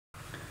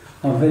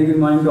A very good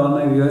morning to all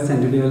my viewers,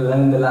 and today we'll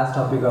learn the last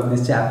topic of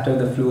this chapter,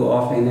 the flow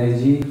of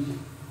energy.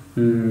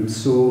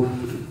 So,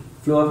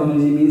 flow of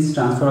energy means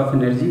transfer of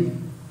energy.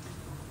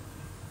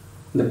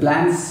 The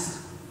plants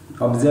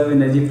observe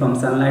energy from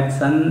sunlight.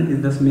 Sun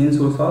is the main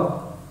source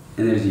of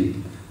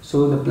energy.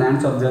 So, the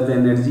plants observe the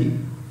energy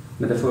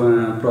with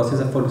the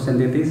process of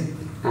photosynthesis,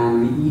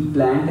 and we eat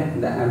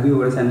plant. The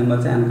herbivorous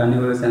animals and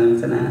carnivorous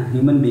animals and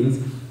human beings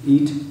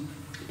eat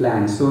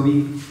plants. So,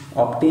 we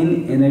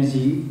obtain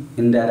energy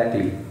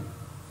indirectly.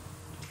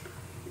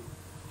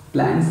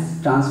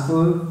 Plants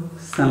transfer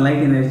sunlight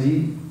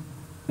energy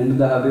into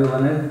the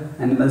herbivorous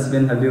animals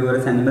when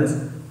herbivorous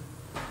animals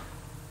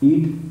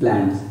eat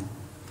plants.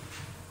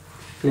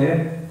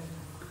 Clear?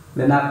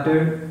 Then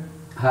after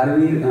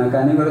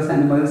carnivorous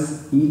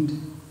animals eat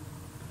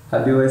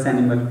herbivorous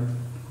animal.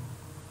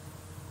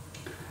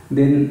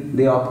 Then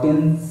they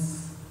obtain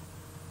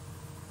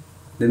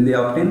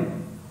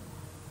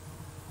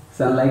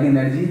sunlight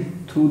energy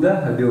through the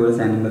herbivorous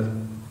animal.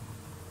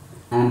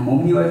 And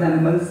omnivorous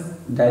animals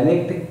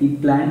direct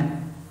eat plant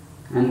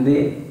and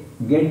they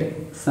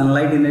get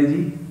sunlight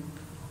energy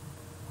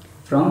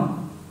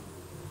from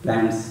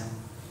plants.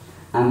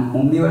 And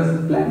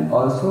omnivorous plant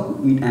also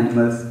eat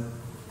animals.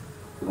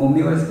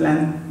 Omnivorous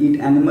plants eat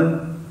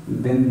animal,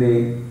 then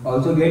they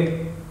also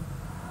get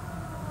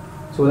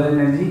solar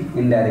energy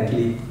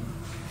indirectly.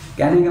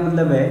 कहने का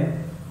मतलब है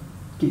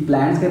कि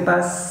plants के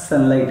पास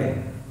sunlight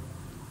है,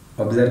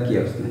 observe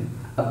किया उसने.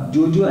 अब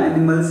जो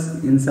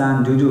एनिमल्स,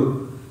 इंसान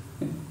जो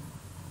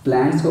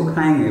प्लांट्स को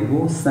खाएंगे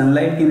वो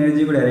सनलाइट की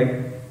एनर्जी को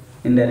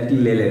इनडायरेक्टली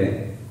ले रहे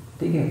हैं.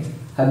 ठीक है.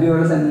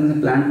 हर्बिवोरस एनिमल्स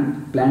ने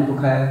प्लांट को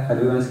खाया,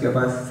 हर्बिवोरस के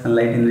पास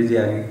सनलाइट एनर्जी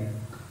आ गई.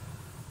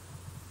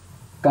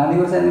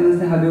 कार्निवोरस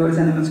एनिमल्स ने हर्बिवोरस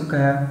एनिमल्स को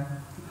खाया,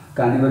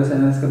 कार्निवोरस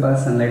एनिमल्स के पास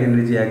सनलाइट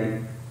एनर्जी आ गई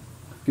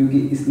क्योंकि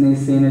इसने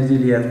इससे एनर्जी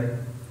लिया था.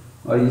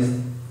 और इस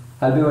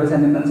हर्बिवोरस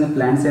एनिमल्स ने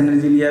प्लांट से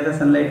एनर्जी लिया था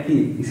सनलाइट की,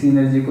 इसी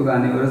एनर्जी को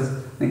कार्निवोरस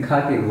ने खा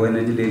के वो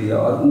एनर्जी ले लिया.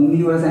 और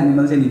ओमनीवोरस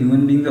एनिमल्स यानी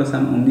ह्यूमन बींग्स और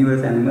सम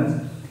ओमनीवोरस एनिमल्स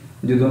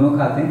जो दोनों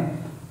खाते हैं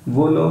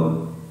वो लोग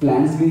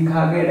प्लांट्स भी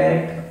खा गए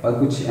डायरेक्ट और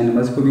कुछ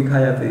एनिमल्स को भी खा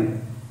जाते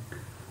हैं.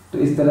 तो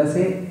इस तरह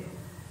से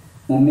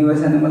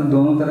ओमनीवोरस एनिमल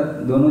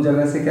दोनों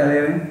जगह से क्या ले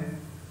रहे हैं,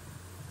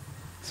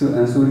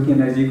 सूर्य की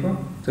एनर्जी को,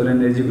 सोलर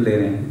एनर्जी को ले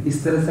रहे हैं.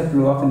 इस तरह से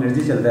फ्लो ऑफ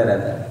एनर्जी चलता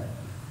रहता है.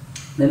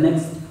 The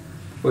next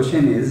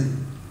question is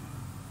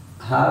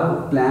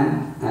how plant,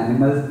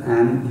 animals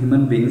and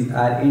human beings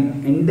are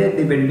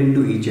interdependent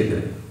to each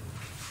other.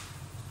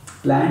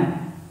 Plant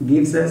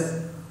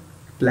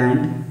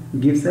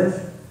gives us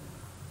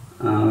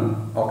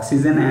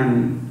oxygen and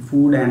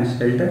food and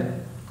shelter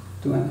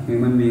to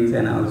human beings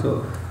and also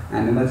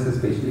animals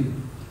especially.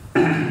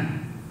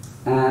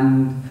 And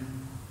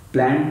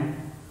plant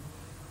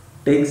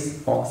takes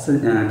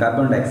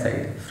carbon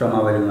dioxide from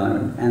our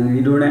environment, and we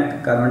know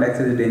that carbon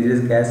dioxide is a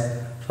dangerous gas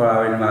for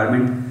our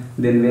environment.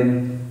 Then when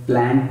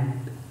plant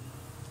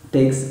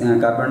takes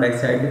carbon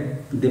dioxide,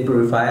 they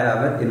purify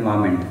our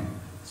environment.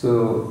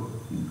 So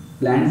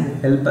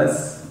plants help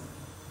us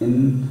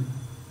in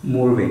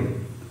more way,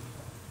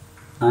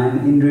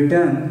 and in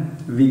return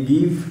we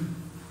give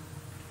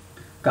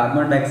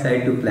carbon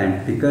dioxide to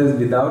plant, because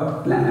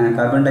without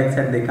carbon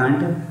dioxide they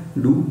can't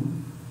do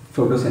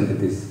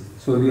photosynthesis.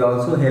 So we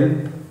also help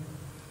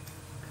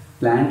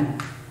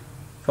plant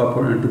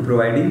to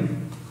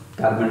providing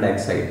carbon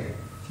dioxide.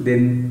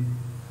 Then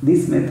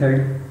this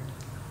method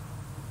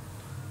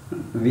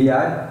we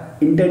are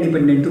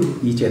interdependent to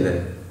each other.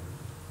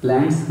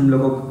 Plants हम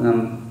लोगों को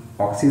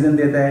oxygen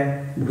देता है,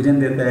 भोजन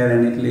देता है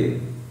रहने के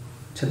लिए,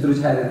 छत्र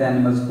छाया देता है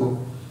एनिमल्स को,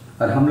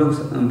 और हम लोग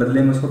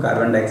बदले में उसको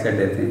कार्बन डाइऑक्साइड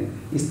देते हैं.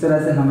 इस तरह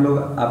से हम लोग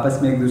आपस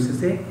में एक दूसरे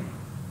से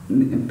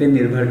पे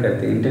निर्भर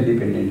करते हैं,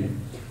 इंटरडिपेंडेंट है.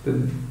 तो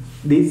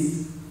this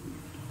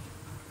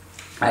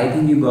I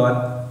think you got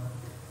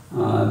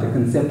the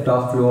concept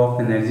of flow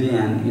of energy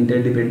and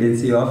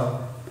interdependency of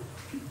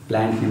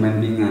plant, human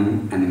being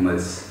and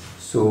animals.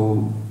 So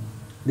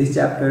this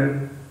chapter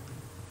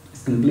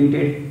is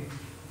completed.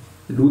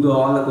 Do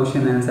all the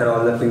question answer,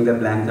 all the fill the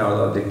blanks, all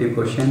the objective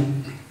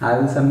question. I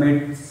will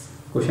submit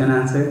question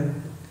answer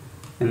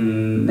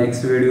in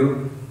next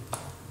video.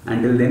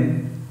 Until then,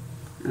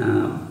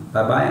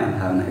 bye bye and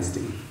have a nice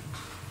day.